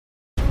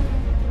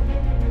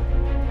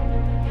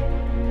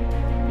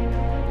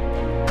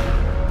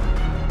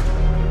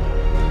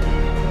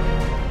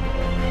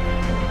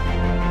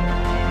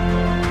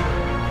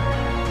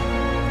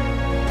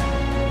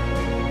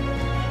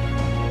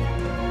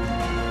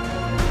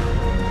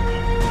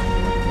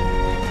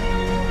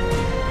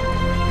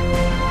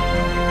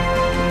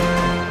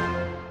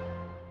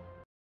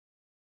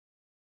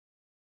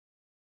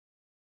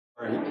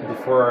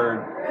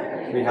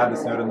we had the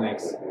Snowden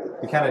leaks,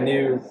 we kind of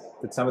knew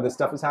that some of this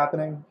stuff was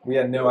happening. We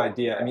had no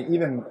idea. I mean,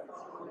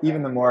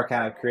 even the more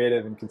kind of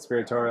creative and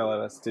conspiratorial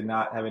of us did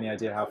not have any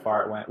idea how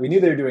far it went. We knew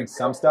they were doing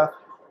some stuff,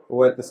 but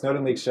what the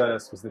Snowden leaks showed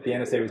us was that the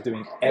NSA was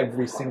doing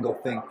every single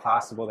thing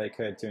possible they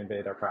could to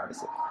invade our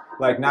privacy.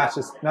 Like not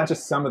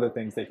just some of the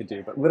things they could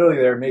do, but literally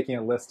they were making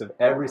a list of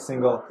every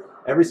single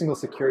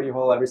security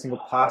hole, every single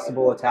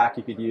possible attack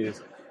you could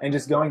use, and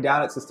just going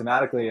down it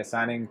systematically,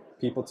 assigning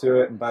people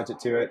to it and budget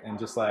to it, and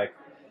just like,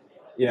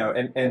 you know,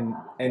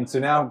 and so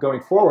now going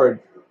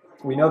forward,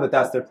 we know that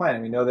that's their plan,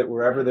 and we know that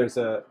wherever there's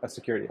a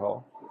security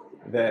hole,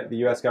 that the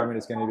U.S. government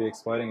is going to be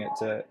exploiting it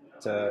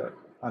to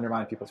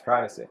undermine people's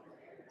privacy.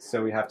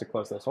 So we have to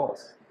close those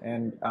holes.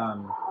 And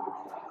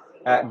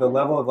at the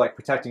level of like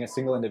protecting a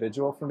single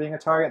individual from being a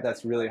target,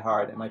 that's really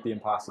hard. It might be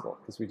impossible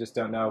because we just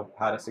don't know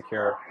how to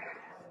secure,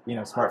 you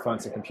know,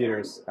 smartphones and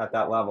computers at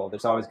that level.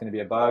 There's always going to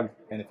be a bug,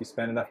 and if you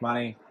spend enough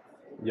money,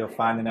 you'll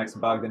find the next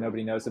bug that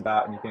nobody knows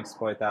about, and you can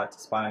exploit that to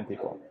spy on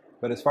people.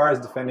 But as far as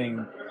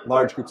defending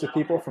large groups of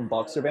people from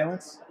bulk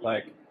surveillance,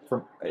 like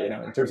from, you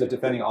know, in terms of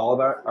defending all of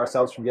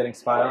ourselves from getting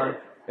spied on,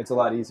 it's a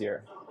lot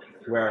easier.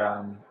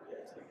 Where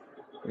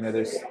you know,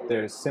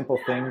 there's simple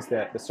things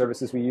that the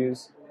services we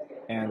use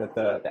and that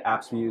the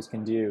apps we use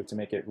can do to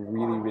make it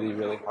really, really,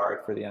 really hard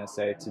for the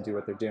NSA to do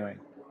what they're doing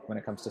when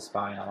it comes to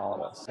spying on all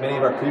of us. Many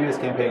of our previous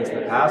campaigns in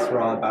the past were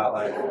all about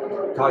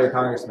like call your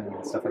congressman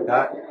and stuff like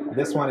that.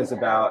 This one is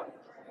about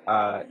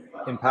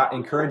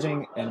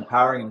encouraging,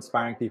 empowering, and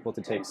inspiring people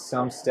to take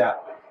some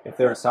step. If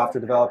they're a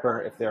software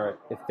developer,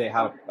 if they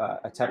have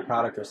a tech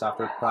product or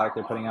software product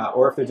they're putting out,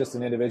 or if they're just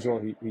an individual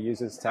who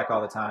uses tech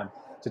all the time,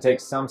 to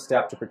take some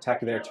step to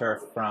protect their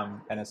turf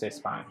from NSA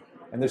spying.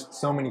 And there's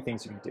so many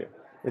things you can do.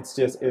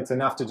 It's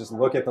enough to just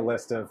look at the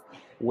list of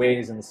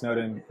ways in the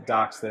Snowden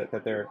docs that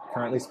they're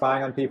currently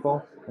spying on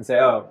people and say,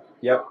 oh,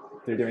 yep,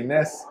 they're doing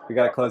this, we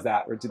got to close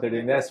that. Or they're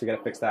doing this, we got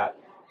to fix that.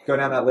 Go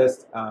down that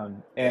list,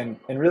 and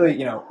really,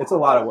 you know, it's a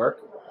lot of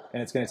work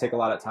and it's going to take a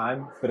lot of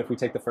time. But if we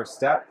take the first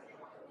step,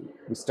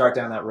 we start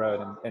down that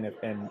road,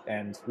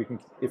 and we can,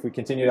 if we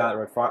continue down that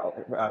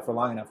road for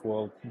long enough,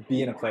 we'll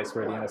be in a place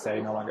where the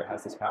NSA no longer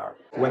has this power.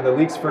 When the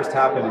leaks first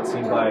happened, it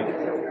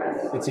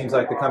seems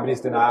like the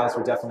company's denials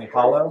were definitely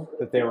hollow,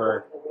 that they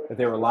were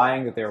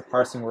lying, that they were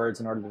parsing words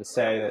in order to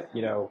say that,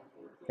 you know,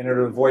 in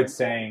order to avoid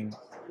saying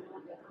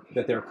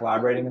that they were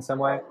collaborating in some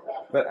way.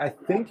 But I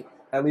think,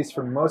 at least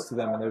for most of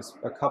them, and there's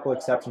a couple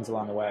exceptions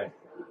along the way,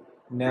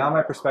 now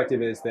my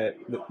perspective is that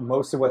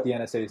most of what the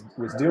NSA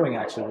was doing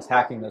actually was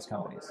hacking those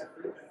companies.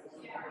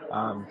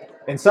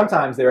 And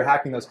sometimes they were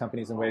hacking those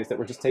companies in ways that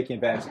were just taking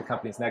advantage of the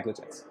company's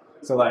negligence.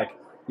 So like,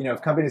 you know,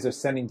 if companies are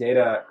sending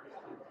data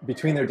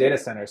between their data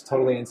centers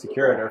totally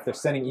insecure, or if they're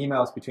sending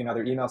emails between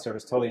other email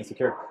servers totally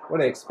insecure, what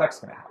do they expect is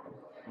going to happen?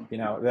 You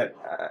know, that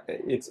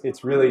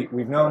it's really,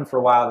 we've known for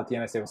a while that the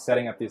NSA was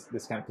setting up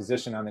this kind of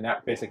position on the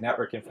basic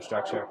network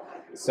infrastructure.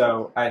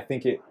 So I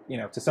think it, you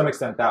know, to some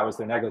extent that was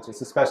their negligence,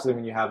 especially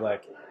when you have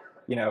like,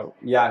 you know,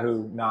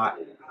 Yahoo not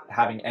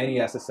having any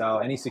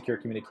SSL, any secure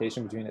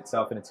communication between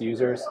itself and its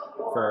users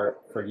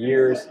for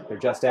years. They're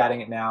just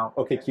adding it now.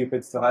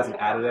 OkCupid still hasn't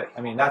added it.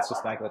 I mean, that's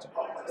just negligent.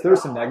 So there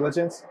was some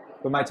negligence,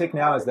 but my take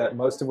now is that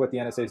most of what the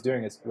NSA is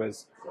doing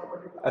was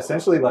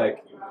essentially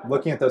like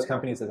looking at those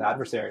companies as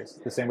adversaries,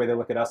 the same way they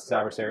look at us as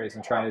adversaries,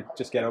 and trying to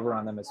just get over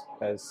on them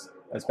as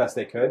best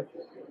they could.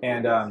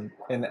 And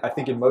I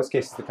think in most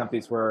cases the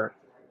companies were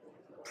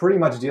pretty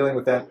much dealing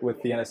with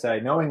the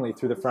NSA knowingly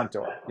through the front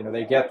door. You know,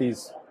 they get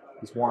these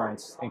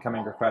warrants,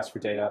 incoming requests for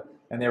data,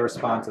 and they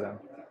respond to them.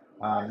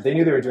 They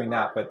knew they were doing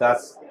that, but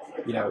that's,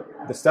 you know,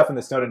 the stuff in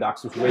the Snowden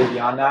docs was way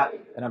beyond that,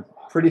 and I'm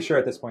pretty sure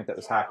at this point that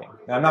was hacking.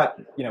 Now, I'm not,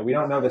 you know, we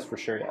don't know this for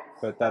sure yet,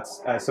 but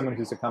that's, as someone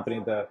who's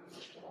accompanied the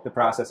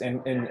process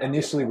and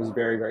initially was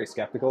very, very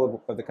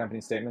skeptical of the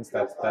company's statements,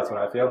 that's what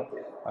I feel.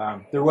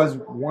 There was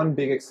one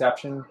big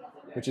exception,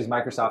 which is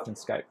Microsoft and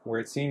Skype, where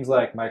it seems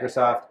like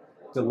Microsoft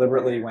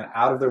deliberately went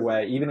out of their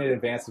way, even in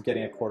advance of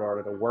getting a court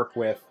order, to work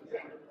with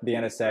the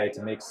NSA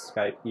to make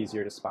Skype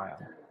easier to spy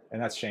on,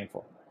 and that's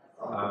shameful.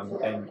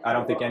 And I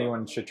don't think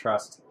anyone should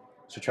trust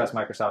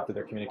Microsoft with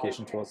their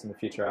communication tools in the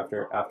future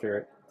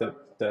after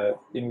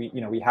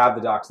we have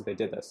the docs that they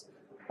did this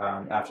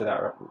after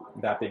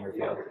that being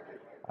revealed.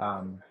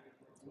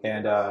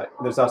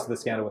 There's also the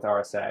scandal with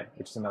RSA,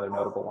 which is another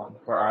notable one,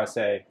 where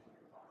RSA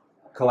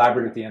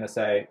collaborated with the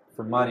NSA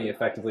for money,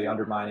 effectively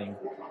undermining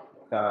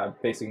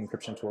basic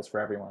encryption tools for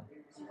everyone.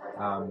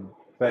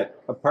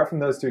 But apart from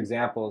those two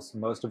examples,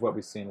 most of what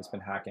we've seen has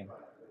been hacking.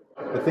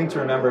 The thing to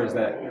remember is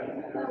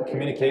that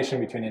communication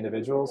between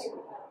individuals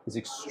is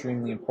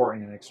extremely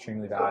important and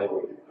extremely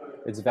valuable.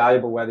 It's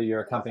valuable whether you're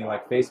a company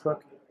like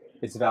Facebook.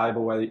 It's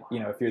valuable whether, you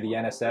know, if you're the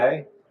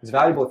NSA. It's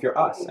valuable if you're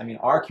us. I mean,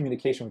 our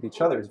communication with each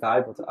other is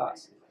valuable to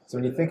us. So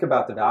when you think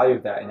about the value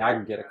of that in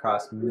aggregate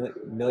across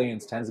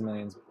millions, tens of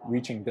millions,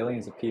 reaching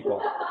billions of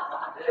people,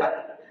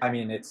 I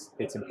mean, it's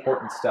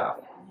important stuff.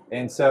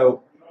 And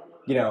so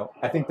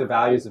I think the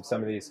values of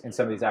some of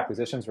these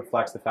acquisitions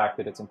reflects the fact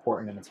that it's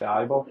important and it's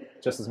valuable,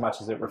 just as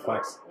much as it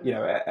reflects,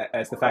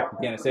 as the fact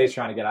that the NSA is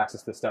trying to get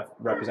access to this stuff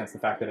represents the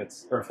fact that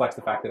reflects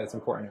the fact that it's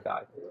important and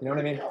valuable. You know what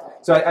I mean?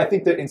 So I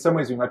think that in some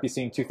ways we might be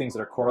seeing two things that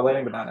are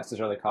correlating, but not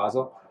necessarily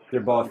causal. They're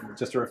both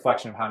just a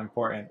reflection of how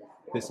important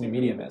this new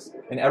medium is,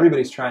 and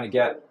everybody's trying to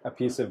get a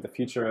piece of the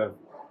future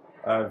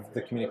of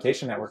the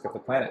communication network of the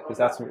planet, because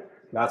that's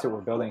what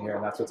we're building here,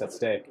 and that's what's at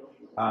stake.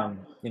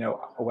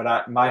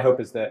 My hope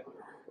is that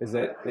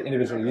the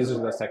individual users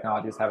of those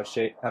technologies have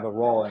a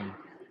role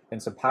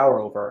and some power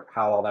over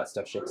how all that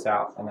stuff shakes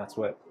out, and that's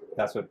what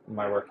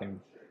my work and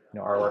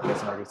our work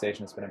as an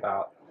organization has been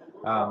about.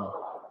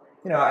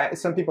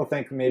 Some people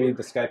think maybe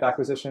the Skype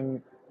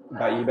acquisition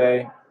by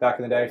eBay back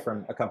in the day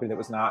from a company that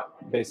was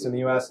not based in the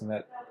U.S. and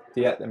that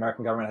the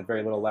American government had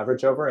very little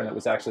leverage over, and it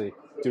was actually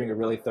doing a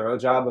really thorough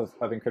job of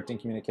encrypting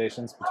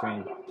communications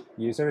between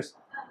users,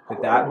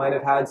 that might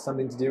have had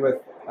something to do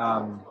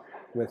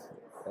with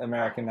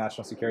American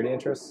national security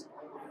interests.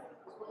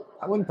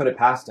 I wouldn't put it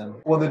past them.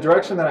 Well, the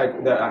direction that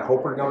I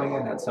hope we're going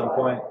in at some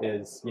point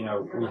is, we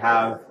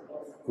have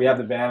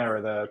the banner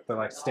or the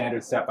like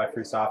standard set by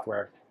free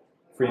software,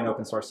 free and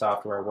open source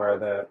software, where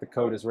the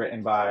code is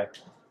written by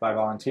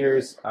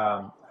volunteers,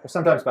 or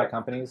sometimes by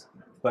companies,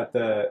 but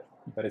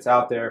it's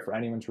out there for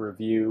anyone to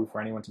review,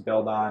 for anyone to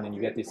build on, and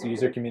you get these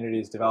user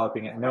communities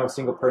developing it, and no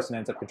single person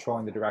ends up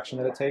controlling the direction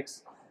that it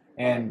takes.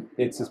 And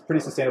it's a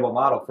pretty sustainable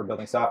model for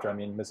building software. I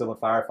mean, Mozilla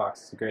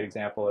Firefox is a great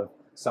example of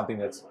something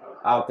that's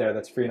out there,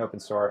 that's free and open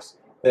source,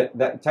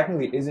 that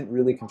technically isn't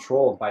really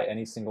controlled by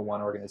any single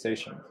one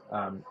organization.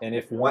 And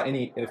if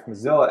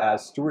Mozilla,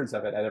 as stewards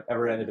of it,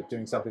 ever ended up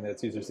doing something that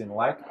its users didn't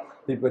like,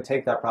 people would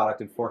take that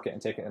product and fork it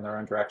and take it in their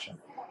own direction.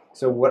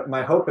 So what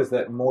my hope is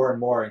that more and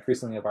more,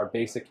 increasingly, of our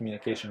basic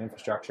communication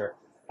infrastructure,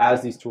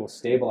 as these tools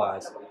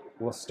stabilize,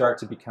 will start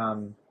to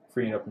become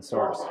free and open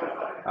source.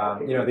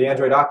 The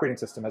Android operating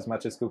system, as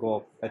much as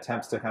Google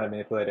attempts to kind of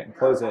manipulate it and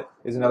close it,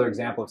 is another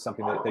example of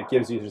something that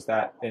gives users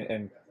that,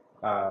 and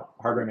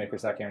hardware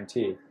makers that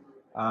guarantee.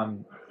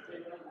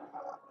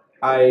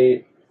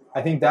 I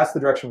think that's the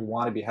direction we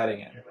want to be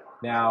heading in.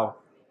 Now,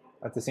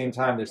 at the same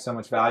time, there's so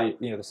much value,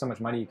 there's so much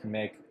money you can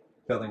make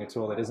building a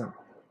tool that isn't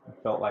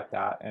built like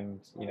that, and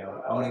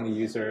owning the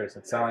users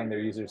and selling their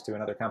users to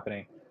another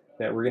company,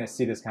 that we're going to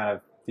see these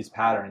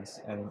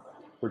patterns, and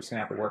we're just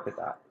going to have to work with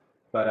that.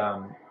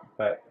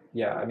 But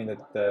yeah, I mean,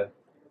 the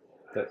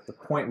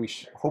point we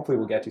hopefully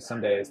will get to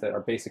someday is that our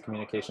basic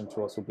communication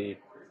tools will be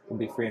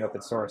free and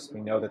open source.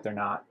 We know that they're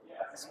not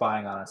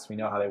spying on us. We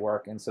know how they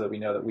work, and so that we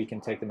know that we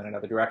can take them in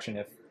another direction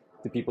if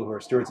the people who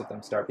are stewards of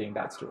them start being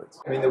bad stewards.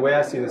 I mean, the way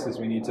I see this is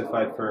we need to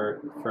fight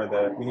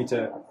we need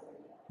to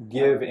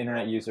give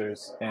internet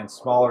users and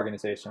small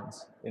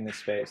organizations in this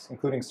space,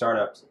 including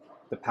startups,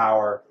 the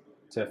power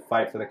to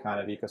fight for the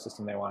kind of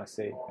ecosystem they want to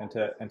see, and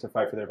to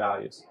fight for their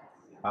values.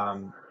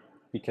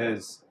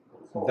 Because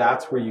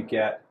that's where you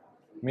get,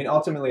 I mean,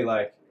 ultimately,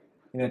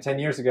 10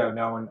 years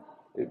ago,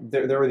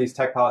 there were these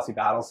tech policy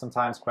battles,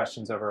 sometimes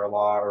questions over a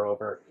law or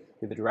over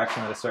the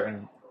direction that a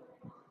certain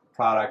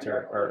product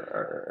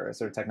or a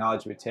certain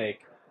technology would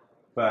take.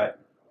 But,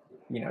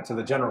 to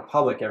the general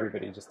public,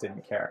 everybody just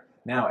didn't care.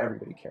 Now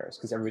everybody cares,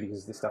 because everybody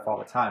uses this stuff all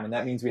the time. And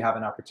that means we have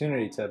an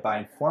opportunity to, by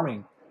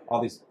informing all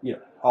these,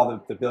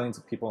 all the billions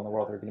of people in the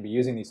world who are going to be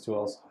using these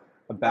tools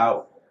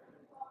about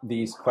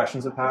these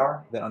questions of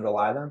power that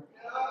underlie them,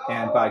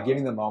 and by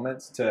giving them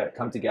moments to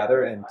come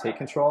together and take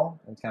control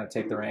and kind of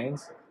take the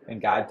reins and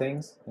guide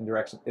things in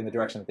the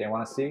direction that they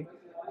want to see,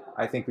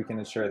 I think we can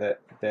ensure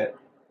that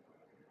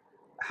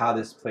how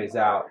this plays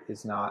out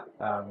is not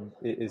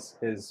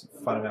is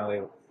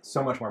fundamentally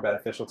so much more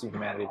beneficial to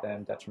humanity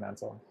than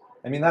detrimental.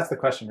 I mean, that's the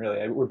question,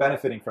 really. We're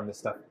benefiting from this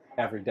stuff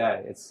every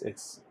day.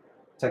 It's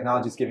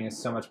technology is giving us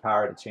so much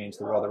power to change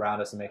the world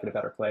around us and make it a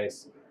better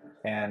place,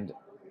 and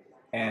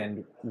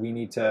we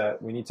need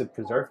to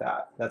preserve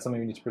that. That's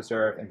something we need to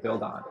preserve and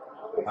build on.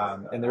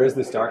 And there is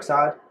this dark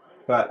side,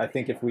 but I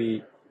think if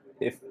we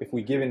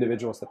give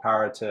individuals the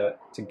power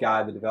to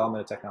guide the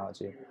development of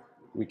technology,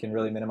 we can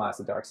really minimize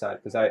the dark side.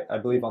 Because I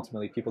believe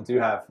ultimately people do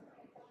have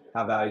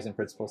values and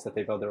principles that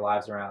they build their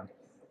lives around,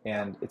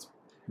 and it's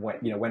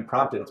when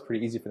prompted, it's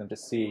pretty easy for them to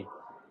see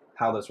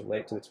how those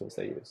relate to the tools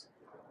they use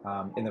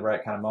in the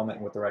right kind of moment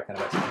and with the right kind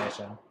of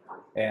explanation.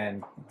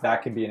 And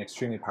that can be an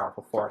extremely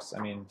powerful force.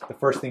 I mean, the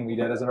first thing we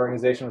did as an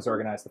organization was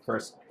organize the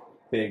first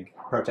big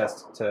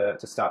protest to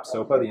stop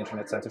SOPA, the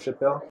Internet Censorship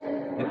Bill.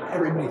 And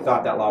everybody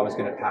thought that law was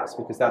going to pass,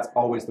 because that's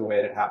always the way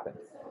it had happened.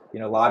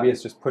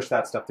 Lobbyists just push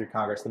that stuff through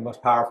Congress. One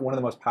of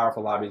the most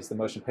powerful lobbies, the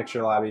motion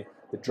picture lobby,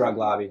 the drug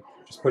lobby,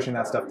 just pushing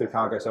that stuff through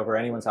Congress over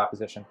anyone's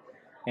opposition.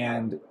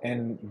 And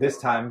at that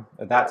time,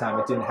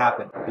 it didn't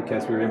happen,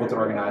 because we were able to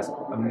organize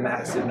a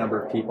massive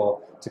number of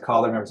people to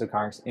call their members of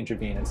Congress,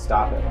 intervene, and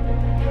stop it.